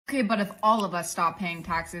Okay, but if all of us stop paying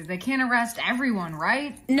taxes, they can't arrest everyone,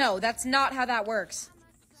 right? No, that's not how that works.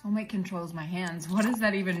 Soulmate controls my hands. What does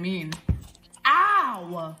that even mean?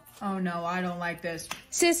 Ow! Oh no, I don't like this.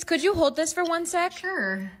 Sis, could you hold this for 1 sec?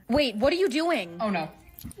 Sure. Wait, what are you doing? Oh no.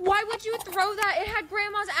 Why would you throw that? It had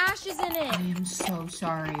Grandma's ashes in it. I am so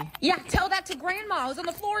sorry. Yeah, tell that to Grandma, who's on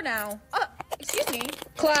the floor now. Excuse me.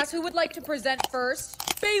 Class, who would like to present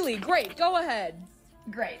first? Bailey, great, go ahead.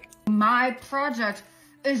 Great. My project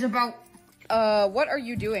is about... What are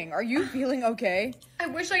you doing? Are you feeling okay? I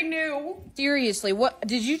wish I knew. Seriously, what?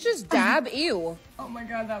 Did you just dab? Ew. Oh my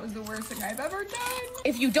god, that was the worst thing I've ever done.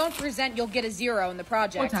 If you don't present, you'll get a 0 in the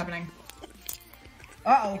project. What's happening?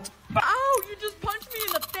 Uh-oh. Ow, you just punched me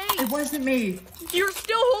in the face. It wasn't me. You're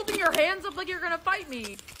still holding your hands up like you're gonna fight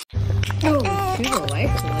me. Oh, she's a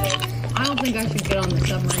life to live. I don't think I should get on the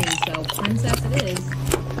submarine, so princess it is.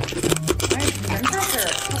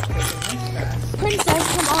 Princess,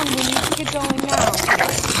 come on, we need to get going now.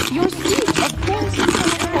 Your speech, of course, you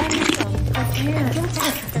can't.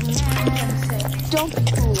 Don't be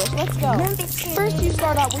foolish, let's go. First you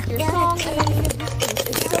start out with your song, and then you give your speech.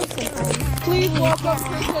 It's so simple. Please welcome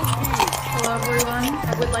Princess B. Hello everyone.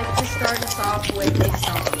 I would like to start us off with a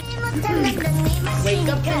song. Wake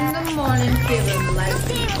up in the morning feeling like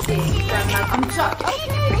eating. I'm sorry.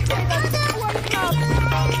 Okay, that's quite enough.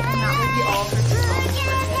 And that will be all for the song.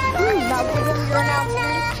 Now give them your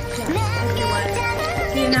announcement. Yes, everyone.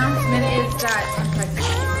 The announcement is that I'm pregnant.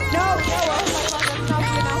 No, oh my god, that's not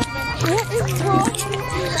the announcement. What is wrong with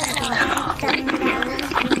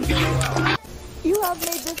you? You have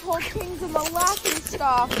made this whole kingdom a laughing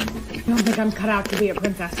stock. I don't think I'm cut out to be a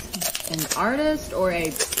princess. An artist or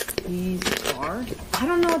a star? I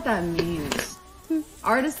don't know what that means.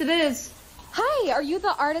 Artist it is. Hi, are you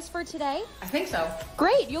the artist for today? I think so.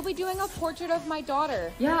 Great, you'll be doing a portrait of my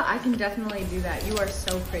daughter. Yeah, I can definitely do that. You are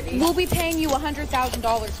so pretty. We'll be paying you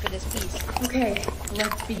 $100,000 for this piece. Okay,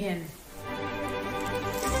 let's begin.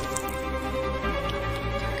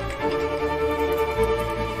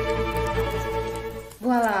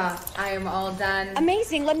 Voila, I am all done.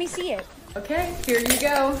 Amazing, let me see it. Okay, here you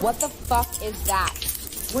go. What the fuck is that?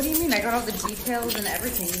 What do you mean? I got all the details and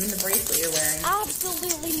everything, even the bracelet you're wearing.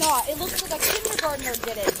 Absolutely not. It looks like a kindergartner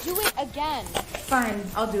did it. Do it again. Fine,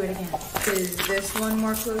 I'll do it again. Is this one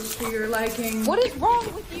more close to your liking? What is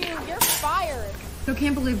wrong with you? You're fired. So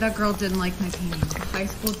can't believe that girl didn't like my painting. A high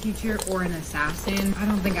school teacher or an assassin? I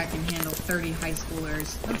don't think I can handle 30 high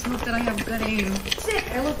schoolers. Let's hope that I have good aim. Sick,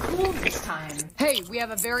 I look cool this time. Hey, we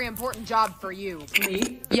have a very important job for you.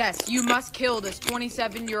 Me? Yes, you must kill this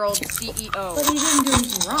 27-year-old CEO. But he didn't do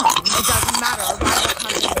anything wrong. It doesn't matter. A rival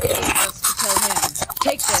company paid us to kill him.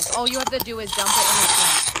 Take this. All you have to do is dump it in his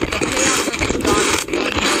sink. The payout for this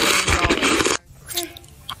job is $1 million. Okay,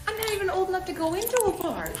 I'm not even old enough to go into a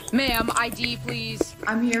bar. Ma'am, ID, please.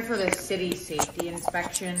 I'm here for the city safety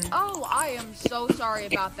inspection. Oh, I am so sorry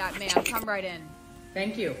about that, ma'am. Come right in.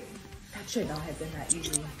 Thank you. That should not have been that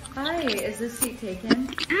easy. Hi, is this seat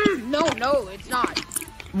taken? No, it's not.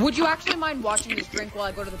 Would you actually mind watching this drink while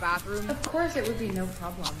I go to the bathroom? Of course, it would be no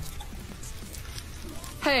problem.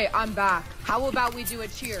 Hey, I'm back. How about we do a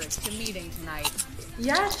cheers to meeting tonight?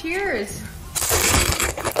 Yeah, cheers.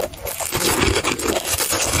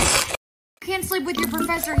 Can't sleep with your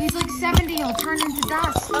professor. He's like 70. He'll turn into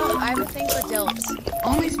dust. Oh, I have a thing for dilts.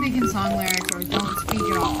 Only speak in song lyrics or don't speak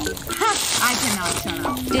at all. Ha! I cannot shut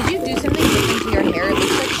up. Did you do something different to your hair? It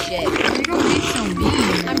looks like shit. You don't be so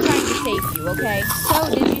mean. I'm trying to save you, okay? So,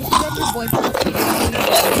 did you see that your boyfriend cheated on you?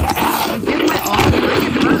 I give my all. I get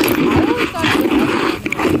hurt. I always thought it was ugly.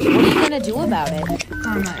 What are you gonna do about it?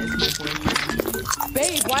 Karma is my boyfriend.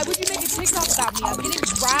 Babe, why would you make a TikTok about me? I'm getting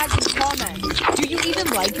dragged in comments. Do you even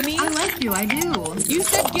like me? I like you. I do. You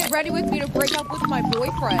said get ready with me to break up with my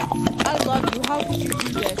boyfriend. I love you. How could you do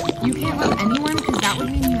this? You can't love anyone because that would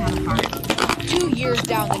mean you had a heart. 2 years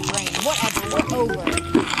down the drain. Whatever. We're over.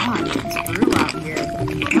 God, it's true out here.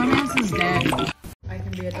 Romance is dead. I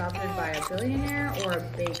can be adopted by a billionaire or a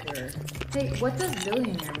baker. Hey, what does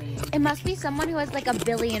billionaire mean? It must be someone who has like a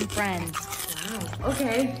billion friends. Wow.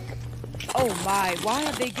 Okay. Oh my, why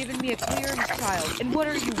have they given me a clearance child? And what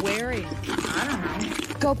are you wearing? I don't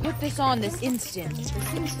know. Go put this on this instant. This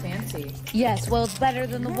seems fancy. Yes, well, it's better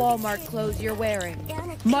than the Walmart clothes you're wearing.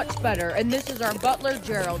 Much better. And this is our butler,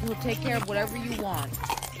 Gerald, who'll take care of whatever you want.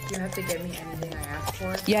 Do you have to get me anything I ask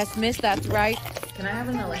for? Yes, miss, that's right. Can I have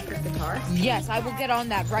an electric guitar? Yes, I will get on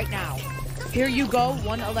that right now. Here you go,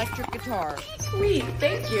 1 electric guitar. Sweet,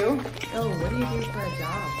 thank you. Oh, what do you do for a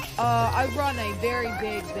job? I run a very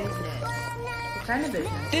big business. What kind of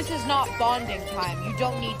business? This is not bonding time. You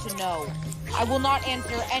don't need to know. I will not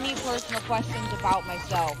answer any personal questions about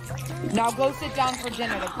myself. Now go sit down for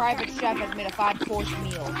dinner. The private chef has made a 5-course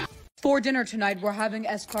meal. For dinner tonight, we're having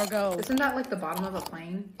escargot. Isn't that like the bottom of a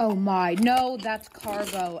plane? Oh my, no, that's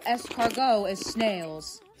cargo. Escargot is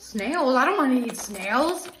snails. Snails? I don't want to eat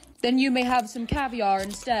snails. Then you may have some caviar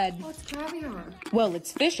instead. What's caviar? Well,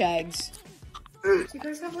 it's fish eggs. Do you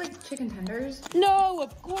guys have like chicken tenders? No,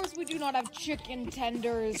 of course we do not have chicken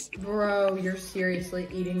tenders. Bro, you're seriously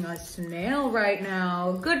eating a snail right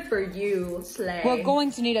now. Good for you, Slay. We're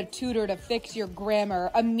going to need a tutor to fix your grammar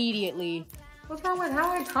immediately. What's wrong with how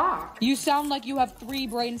I talk? You sound like you have 3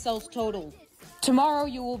 brain cells total. Tomorrow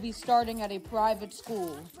you will be starting at a private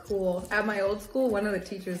school. Cool. At my old school, one of the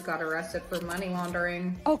teachers got arrested for money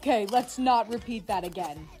laundering. Okay, let's not repeat that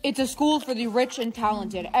again. It's a school for the rich and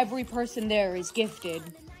talented. Every person there is gifted.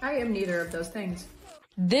 I am neither of those things.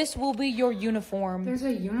 This will be your uniform. There's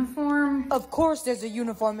a uniform? Of course there's a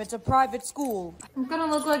uniform. It's a private school. I'm gonna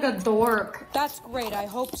look like a dork. That's great. I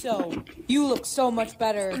hope so. You look so much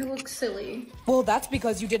better. I look silly. Well, that's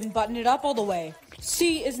because you didn't button it up all the way.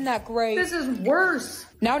 See, isn't that great? This is worse.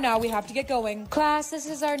 Now, we have to get going. Class, this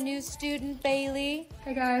is our new student, Bailey.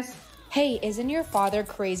 Hey, guys. Hey, isn't your father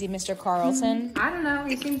crazy, Mr. Carlson? I don't know.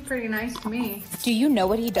 He seems pretty nice to me. Do you know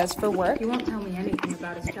what he does for work? He won't tell me anything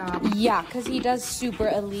about his job. Yeah, because he does super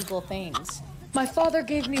illegal things. My father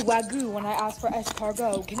gave me Wagyu when I asked for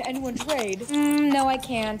escargot. Can anyone trade? No, I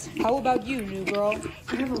can't. How about you, new girl?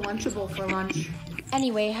 I have a Lunchable for lunch.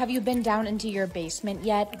 Anyway, have you been down into your basement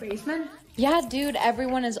yet? Basement? Yeah, dude,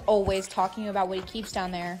 everyone is always talking about what he keeps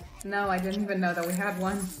down there. No, I didn't even know that we had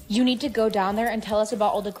one. You need to go down there and tell us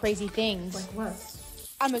about all the crazy things. Like what?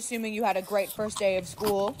 I'm assuming you had a great first day of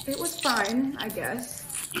school. It was fine, I guess.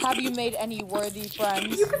 Have you made any worthy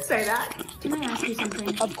friends? You could say that. Can I ask you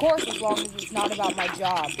something? Of course, as long as it's not about my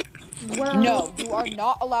job. Well... No, you are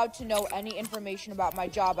not allowed to know any information about my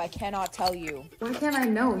job. I cannot tell you. Why can't I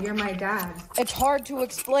know? You're my dad. It's hard to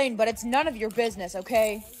explain, but it's none of your business,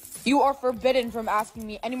 okay? You are forbidden from asking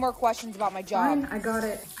me any more questions about my job. Fine, I got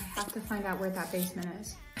it. I have to find out where that basement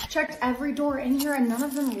is. I checked every door in here and none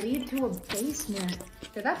of them lead to a basement.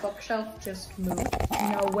 Did that bookshelf just move?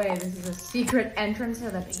 No way, this is a secret entrance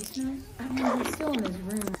to the basement? I mean, he's still in his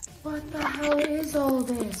room. What the hell is all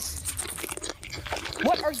this?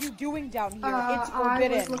 What are you doing down here? It's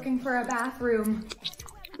forbidden. I was looking for a bathroom.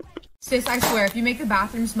 Sis, I swear, if you make the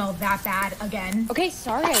bathroom smell that bad again, Okay,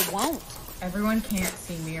 sorry, I won't. everyone can't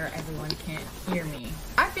see me or everyone can't hear me.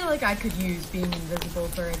 I feel like I could use being invisible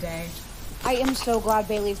for a day. I am so glad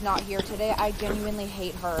Bailey's not here today. I genuinely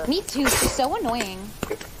hate her. Me too. She's so annoying.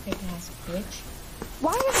 Fake ass bitch.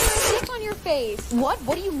 Why is there a stick on your face? What?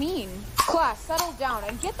 What do you mean? Class, settle down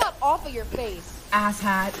and get that off of your face.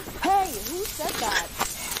 Asshat. Hey, who said that?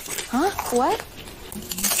 Huh? What?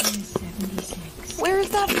 1976. Where is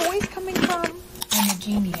that voice coming from? I'm a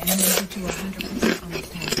genie and I made it to 100% on this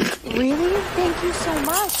test. Really? Thank you so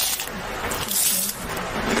much.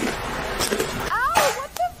 Ow,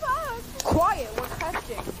 what the fuck? Quiet, we're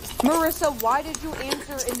testing. Marissa, why did you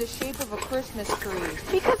answer in the shape of a Christmas tree?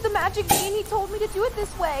 Because the magic genie told me to do it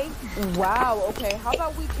this way. Wow, okay, how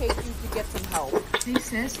about we take you to get some help? Hey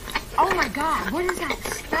sis. Oh my god, what is that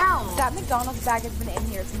smell? That McDonald's bag has been in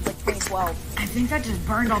here since like 2012. I think that just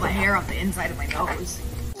burned all the hair off the inside of my nose.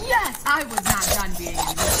 Yes, I was not done being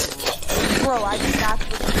invisible. Bro, I just asked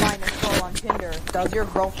what you find and scroll on Tinder. Does your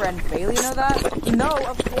girlfriend Bailey know that? No,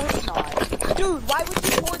 of course not. Dude, why would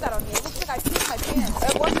you pour that on me? It looks like I peed my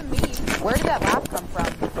pants. It wasn't me. Where did that laugh come from?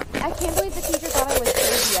 I can't believe the teacher thought I was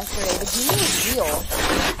crazy yesterday. The genie was real.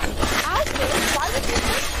 I did. Why would you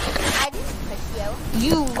push me? I didn't push you.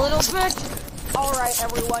 You little bitch. Alright,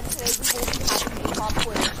 everyone. Today we will be having a pop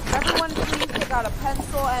quiz. Everyone, please take out a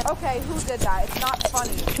pencil and... Okay, who did that? It's not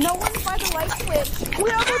funny. No one's by the light switch. We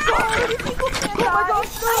have a die! People can't die! my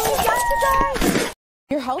gosh, no! I need to die!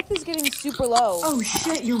 Your health is getting super low. Oh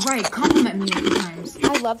shit, you're right. Compliment me a few times.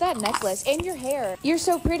 I love that necklace and your hair. You're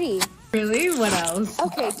so pretty. Really? What else?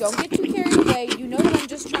 Okay, don't get too carried away. You know that I'm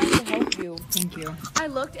just trying to help you. Thank you. I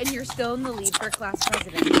looked and you're still in the lead for class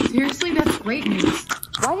president. Seriously, that's great news.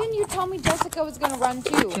 Why didn't you tell me Jessica was gonna run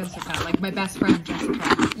too? Jessica, like my best friend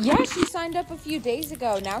Jessica. Yeah, she signed up a few days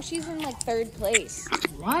ago. Now she's in like 3rd place.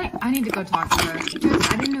 What? I need to go talk to her.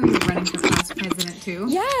 Jess, I didn't know you were running for class president too.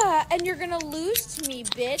 Yeah, and you're gonna lose to me,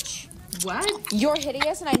 bitch. What? You're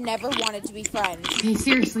hideous and I never wanted to be friends. Okay,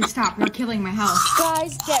 seriously, stop. You're killing my health.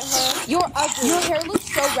 Guys, get her. You're ugly. Your hair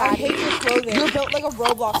looks so bad. I hate your clothing. You're built like a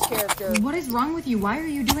Roblox character. What is wrong with you? Why are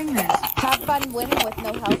you doing this? Have fun winning with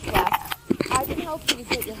no health left. I can help you to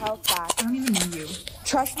get your health back. I don't even know you.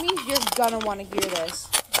 Trust me, you're gonna want to hear this.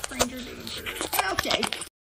 Stranger danger. Okay.